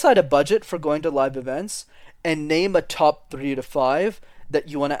set aside a budget for going to live events and name a top 3 to 5 that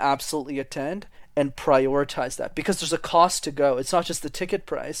you want to absolutely attend and prioritize that, because there's a cost to go. It's not just the ticket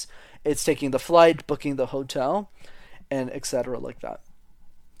price. It's taking the flight, booking the hotel, and etc. like that.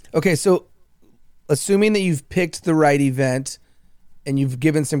 Okay, so assuming that you've picked the right event and you've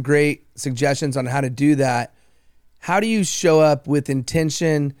given some great suggestions on how to do that, how do you show up with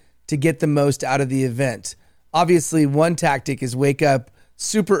intention to get the most out of the event? Obviously, one tactic is wake up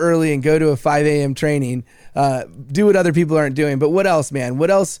super early and go to a 5 a.m. training, do what other people aren't doing. But what else, man? What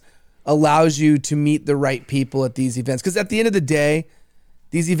else allows you to meet the right people at these events? Because at the end of the day,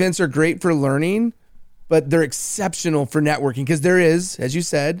 these events are great for learning, but they're exceptional for networking because there is, as you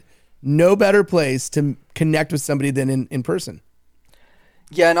said, no better place to connect with somebody than in person.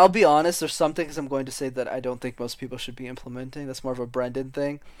 Yeah, and I'll be honest, there's some things I'm going to say that I don't think most people should be implementing. That's more of a Brendan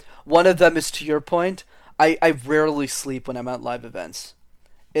thing. One of them is, to your point, I rarely sleep when I'm at live events.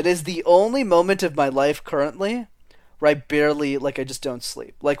 It is the only moment of my life currently where I just don't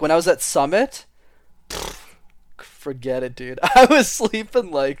sleep. Like when I was at Summit, forget it, dude. I was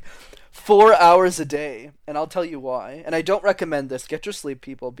sleeping like 4 hours a day, and I'll tell you why. And I don't recommend this. Get your sleep,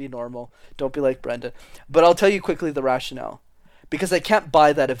 people. Be normal. Don't be like Brendan. But I'll tell you quickly the rationale. Because I can't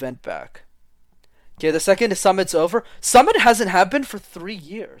buy that event back. Okay, the second Summit's over. Summit hasn't happened for 3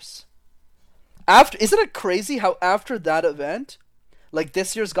 years. Isn't it crazy how after that event, like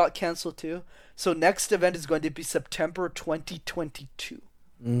this year's got canceled too, so next event is going to be September 2022.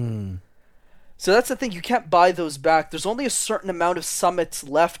 So that's the thing, you can't buy those back. There's only a certain amount of summits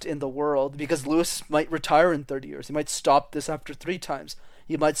left in the world because Lewis might retire in 30 years. He might stop this after 3 times.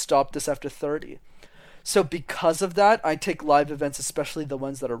 He might stop this after 30. So because of that, I take live events, especially the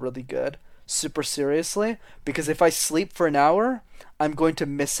ones that are really good, super seriously. Because if I sleep for an hour, I'm going to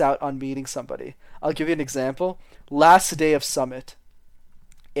miss out on meeting somebody. I'll give you an example. Last day of Summit,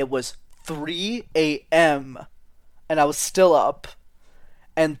 it was 3 a.m. and I was still up.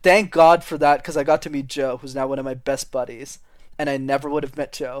 And thank God for that, because I got to meet Joe, who's now one of my best buddies. And I never would have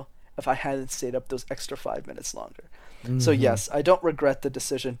met Joe if I hadn't stayed up those extra 5 minutes longer. So yes, I don't regret the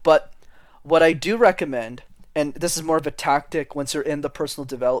decision. But what I do recommend, and this is more of a tactic once you're in the personal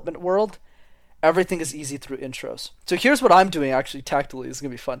development world, everything is easy through intros. So here's what I'm doing actually tactically. This is going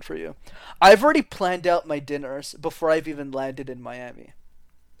to be fun for you. I've already planned out my dinners before I've even landed in Miami.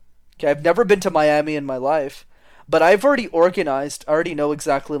 Okay, I've never been to Miami in my life, but I've already organized, I already know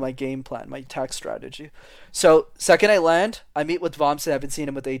exactly my game plan, my tax strategy. So second I land, I meet with Vamsa. I haven't seen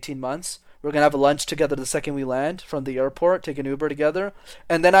him with 18 months. We're going to have a lunch together the second we land from the airport, take an Uber together.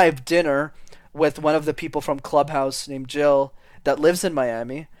 And then I have dinner with one of the people from Clubhouse named Jill that lives in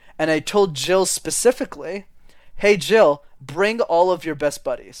Miami. And I told Jill specifically, hey, Jill, bring all of your best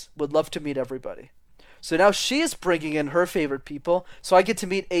buddies. Would love to meet everybody. So now she is bringing in her favorite people. So I get to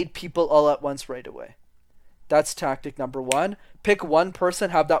meet 8 people all at once right away. That's tactic number 1. Pick one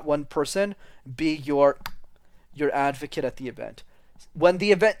person, have that one person be your advocate at the event. When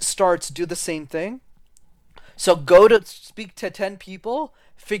the event starts, do the same thing. So go to speak to 10 people,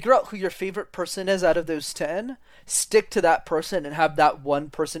 figure out who your favorite person is out of those 10, stick to that person, and have that one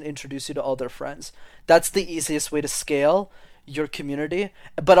person introduce you to all their friends. That's the easiest way to scale your community.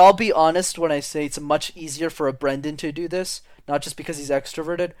 But I'll be honest when I say it's much easier for a Brendan to do this, not just because he's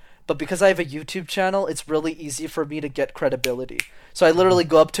extroverted, but because I have a YouTube channel, it's really easy for me to get credibility. So I literally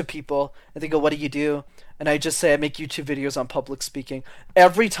go up to people and they go, what do you do? And I just say I make YouTube videos on public speaking.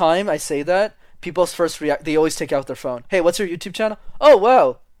 Every time I say that, people's first react, they always take out their phone. Hey, what's your YouTube channel? Oh,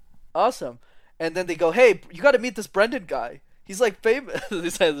 wow. Awesome. And then they go, hey, you got to meet this Brendan guy. He's like famous. They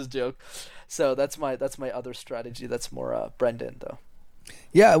say this joke. So that's my other strategy. That's more Brendan though.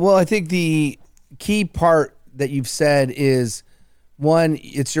 Yeah, well, I think the key part that you've said is, one,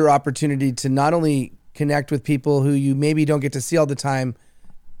 it's your opportunity to not only connect with people who you maybe don't get to see all the time,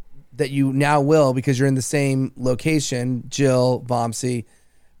 that you now will because you're in the same location, Jill, Vamsi,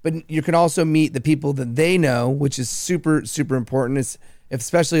 but you can also meet the people that they know, which is super, super important,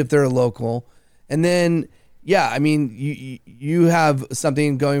 especially if they're a local. And then, yeah, I mean, you have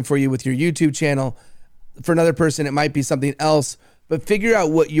something going for you with your YouTube channel. For another person, it might be something else, but figure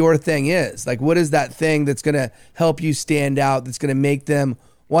out what your thing is. Like, what is that thing that's going to help you stand out, that's going to make them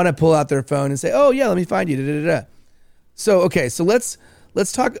want to pull out their phone and say, oh, yeah, let me find you. Da-da-da-da. So, okay, so let's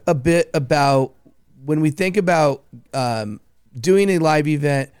talk a bit about when we think about doing a live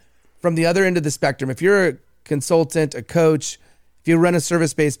event from the other end of the spectrum. If you're a consultant, a coach, if you run a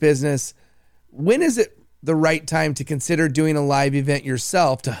service-based business, when is it the right time to consider doing a live event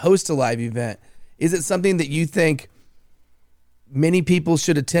yourself, to host a live event? Is it something that you think many people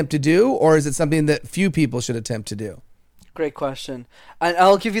should attempt to do, or is it something that few people should attempt to do? Great question. And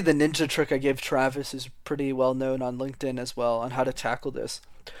I'll give you the ninja trick I gave Travis, who's pretty well known on LinkedIn as well, on how to tackle this.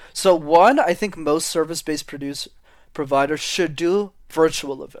 So one, I think most service-based providers should do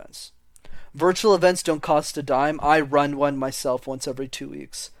virtual events. Virtual events don't cost a dime. I run one myself once every 2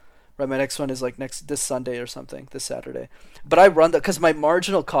 weeks. Right, my next one is like this Sunday or something, this Saturday. But I run that because my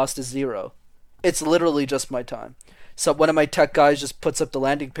marginal cost is 0. It's literally just my time. So one of my tech guys just puts up the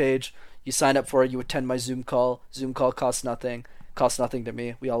landing page. You sign up for it. You attend my Zoom call. Zoom call costs nothing. Costs nothing to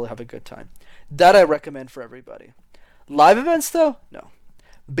me. We all have a good time. That I recommend for everybody. Live events, though? No.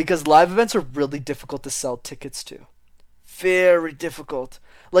 Because live events are really difficult to sell tickets to. Very difficult.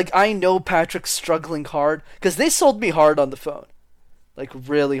 Like, I know Patrick's struggling hard because they sold me hard on the phone. Like,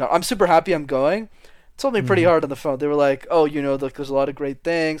 really hard. I'm super happy I'm going. Told me pretty hard on the phone. They were like, oh, like, there's a lot of great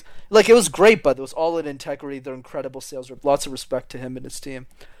things. Like, it was great, but it was all in integrity. They're incredible sales rep. Lots of respect to him and his team.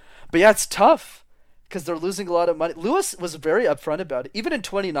 But yeah, it's tough because they're losing a lot of money. Lewis was very upfront about it. Even in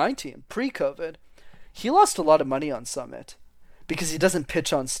 2019, pre-COVID, he lost a lot of money on Summit because he doesn't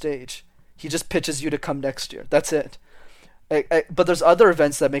pitch on stage. He just pitches you to come next year. That's it. But there's other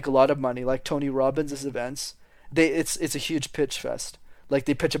events that make a lot of money, like Tony Robbins' events. It's a huge pitch fest. Like,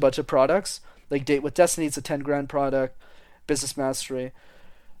 they pitch a bunch of products. Like Date with Destiny, it's a 10 grand product. Business Mastery.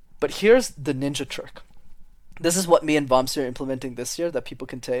 But here's the ninja trick. This is what me and Vamsi are implementing this year that people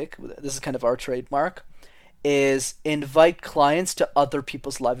can take. This is kind of our trademark. Is invite clients to other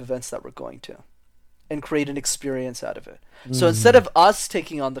people's live events that we're going to. And create an experience out of it. So instead of us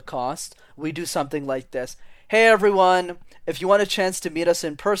taking on the cost, we do something like this. Hey everyone, if you want a chance to meet us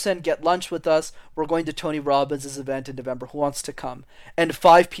in person, get lunch with us. We're going to Tony Robbins' event in November. Who wants to come? And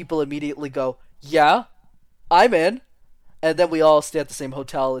 5 people immediately go, yeah, I'm in. And then we all stay at the same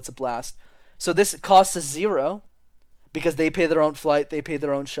hotel. It's a blast. So this costs us $0 because they pay their own flight, they pay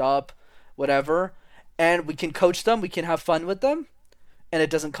their own shop, whatever. And we can coach them, we can have fun with them, and it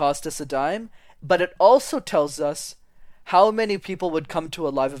doesn't cost us a dime. But it also tells us how many people would come to a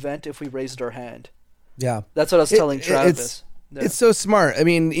live event if we raised our hand. Yeah. That's what I was telling Travis. It's so smart. I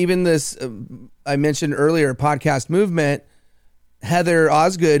mean, even this, I mentioned earlier, podcast movement, Heather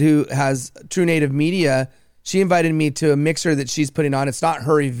Osgood, who has True Native Media, she invited me to a mixer that she's putting on. It's not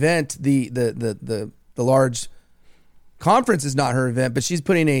her event. The large conference is not her event, but she's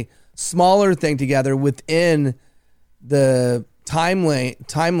putting a smaller thing together within the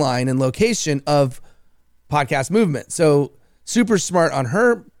timeline and location of podcast movement. So super smart on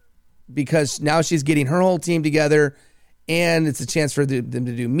her, because now she's getting her whole team together, and it's a chance for them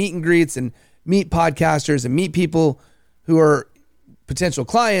to do meet and greets and meet podcasters and meet people who are potential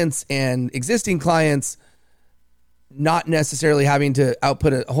clients and existing clients, not necessarily having to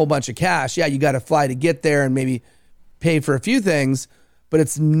output a whole bunch of cash. Yeah, you got to fly to get there and maybe pay for a few things, but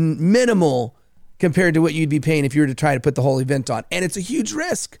it's minimal compared to what you'd be paying if you were to try to put the whole event on. And it's a huge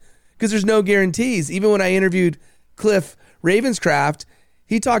risk because there's no guarantees. Even when I interviewed Cliff Ravenscraft,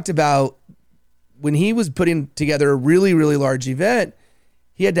 he talked about when he was putting together a really, really large event,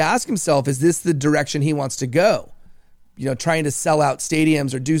 he had to ask himself, is this the direction he wants to go? Trying to sell out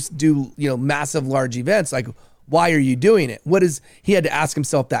stadiums or do massive, large events. Like, why are you doing it? He had to ask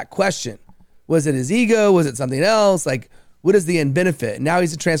himself that question. Was it his ego? Was it something else? Like, what is the end benefit? And now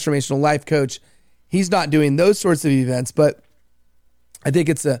he's a transformational life coach. He's not doing those sorts of events, but I think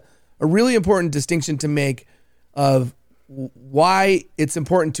it's a really important distinction to make of why it's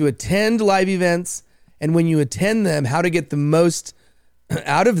important to attend live events, and when you attend them, how to get the most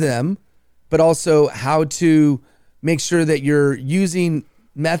out of them, but also how to make sure that you're using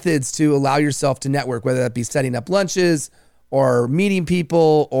methods to allow yourself to network, whether that be setting up lunches or meeting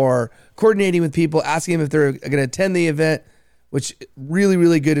people or coordinating with people, asking them if they're going to attend the event, which really,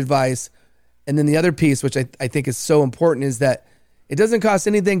 really good advice. And then the other piece, which I think is so important, is that it doesn't cost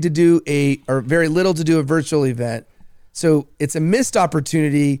anything to do or very little to do a virtual event. So it's a missed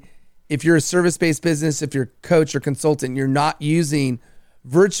opportunity if you're a service-based business, if you're a coach or consultant, you're not using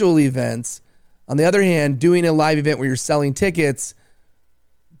virtual events. On the other hand, doing a live event where you're selling tickets,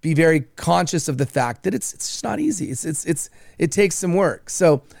 be very conscious of the fact that it's just not easy. It takes some work.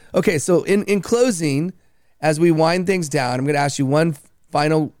 So, okay. So in closing, as we wind things down, I'm going to ask you one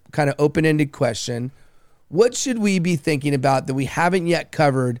final kind of open-ended question. What should we be thinking about that we haven't yet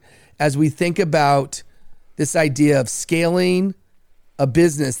covered as we think about this idea of scaling a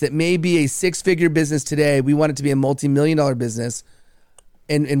business that may be a 6-figure business today? We want it to be a multi-million-dollar business.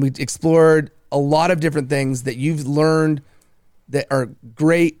 And we explored a lot of different things that you've learned that are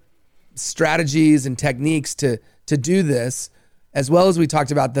great strategies and techniques to do this, as well as we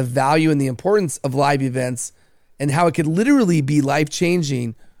talked about the value and the importance of live events and how it could literally be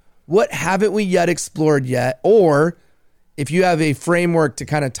life-changing. What haven't we yet explored yet? Or if you have a framework to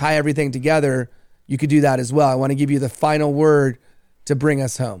kind of tie everything together, you could do that as well. I want to give you the final word to bring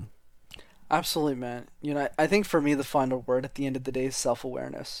us home. Absolutely, man. I think for me, the final word at the end of the day is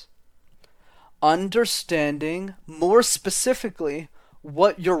self-awareness. Understanding more specifically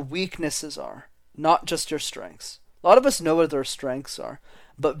what your weaknesses are, not just your strengths. A lot of us know what their strengths are,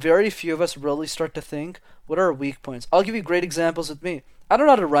 but very few of us really start to think, what are our weak points? I'll give you great examples with me. I don't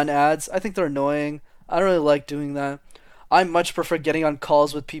know how to run ads. I think they're annoying. I don't really like doing that. I much prefer getting on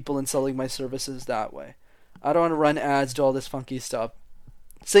calls with people and selling my services that way. I don't want to run ads, do all this funky stuff.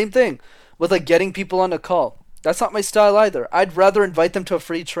 Same thing with like getting people on a call. That's not my style either. I'd rather invite them to a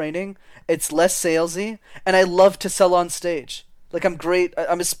free training. It's less salesy, and I love to sell on stage. Like I'm great.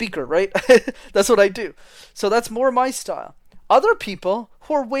 I'm a speaker, right? That's what I do. So that's more my style. Other people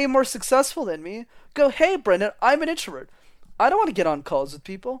who are way more successful than me go, hey, Brendan, I'm an introvert. I don't want to get on calls with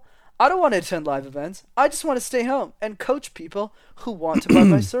people. I don't want to attend live events. I just want to stay home and coach people who want to buy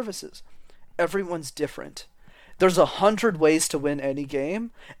my services. Everyone's different. There's 100 ways to win any game,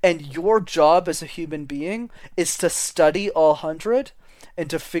 and your job as a human being is to study all 100 and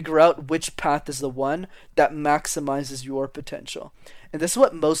to figure out which path is the one that maximizes your potential. And this is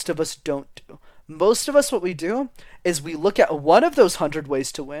what most of us don't do. Most of us, what we do is we look at one of those 100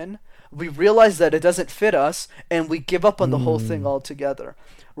 ways to win, we realize that it doesn't fit us, and we give up on the whole thing altogether.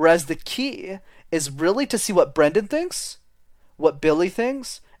 Whereas the key is really to see what Brendan thinks, what Billy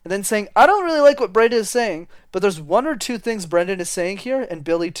thinks, and then saying, I don't really like what Brendan is saying, but there's one or two things Brendan is saying here, and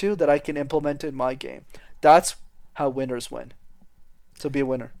Billy too, that I can implement in my game. That's how winners win. So be a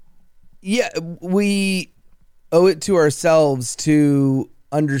winner. Yeah, we owe it to ourselves to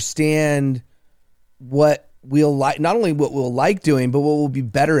understand what we'll like, not only what we'll like doing, but what we'll be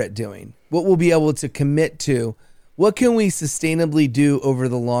better at doing, what we'll be able to commit to, what can we sustainably do over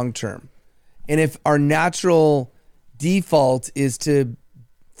the long term. And if our natural default is to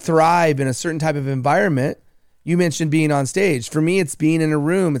thrive in a certain type of environment, you mentioned being on stage. For me, it's being in a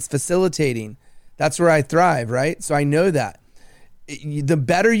room, it's facilitating. That's where I thrive, right? So I know that. The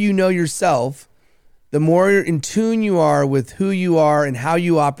better you know yourself, the more in tune you are with who you are and how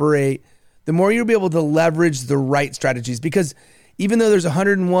you operate, the more you'll be able to leverage the right strategies. Because even though there's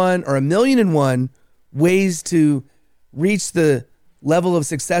 101 or 1,000,001 ways to reach the level of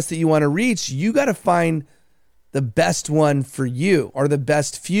success that you want to reach, you got to find the best one for you or the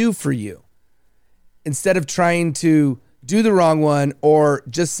best few for you, instead of trying to do the wrong one or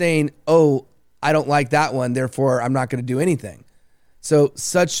just saying, oh, I don't like that one, therefore I'm not going to do anything. So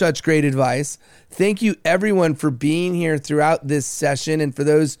such great advice. Thank you everyone for being here throughout this session. And for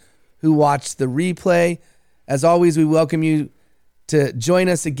those who watched the replay, as always, we welcome you to join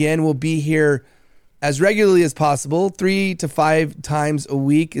us again. We'll be here as regularly as possible. 3 to 5 times a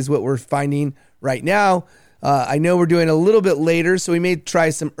week is what we're finding right now. I know we're doing a little bit later, so we may try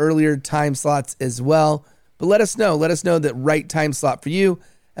some earlier time slots as well. But let us know. Let us know the right time slot for you,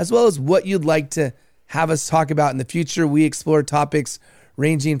 as well as what you'd like to have us talk about in the future. We explore topics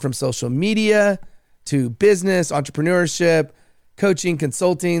ranging from social media to business, entrepreneurship, coaching,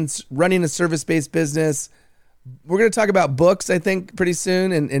 consulting, running a service-based business. We're going to talk about books, I think, pretty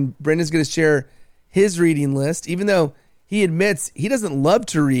soon, and Brendan's going to share his reading list, even though he admits he doesn't love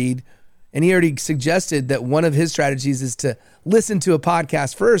to read. And he already suggested that one of his strategies is to listen to a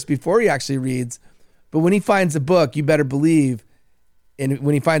podcast first before he actually reads. But when he finds a book, you better believe, and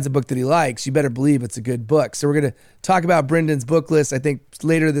when he finds a book that he likes, you better believe it's a good book. So we're going to talk about Brendan's book list, I think,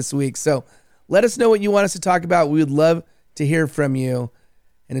 later this week. So let us know what you want us to talk about. We would love to hear from you.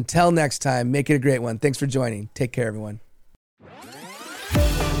 And until next time, make it a great one. Thanks for joining. Take care, everyone.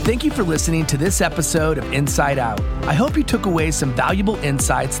 Thank you for listening to this episode of Inside Out. I hope you took away some valuable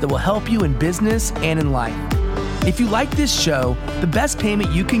insights that will help you in business and in life. If you like this show, the best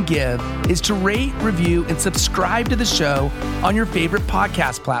payment you can give is to rate, review, and subscribe to the show on your favorite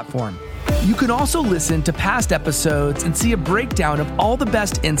podcast platform. You can also listen to past episodes and see a breakdown of all the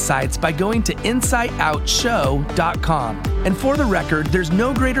best insights by going to insideoutshow.com. And for the record, there's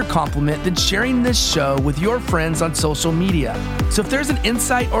no greater compliment than sharing this show with your friends on social media. So if there's an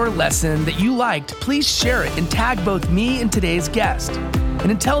insight or a lesson that you liked, please share it and tag both me and today's guest. And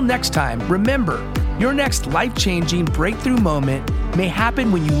until next time, remember, your next life-changing breakthrough moment may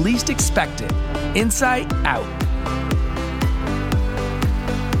happen when you least expect it. Insight out.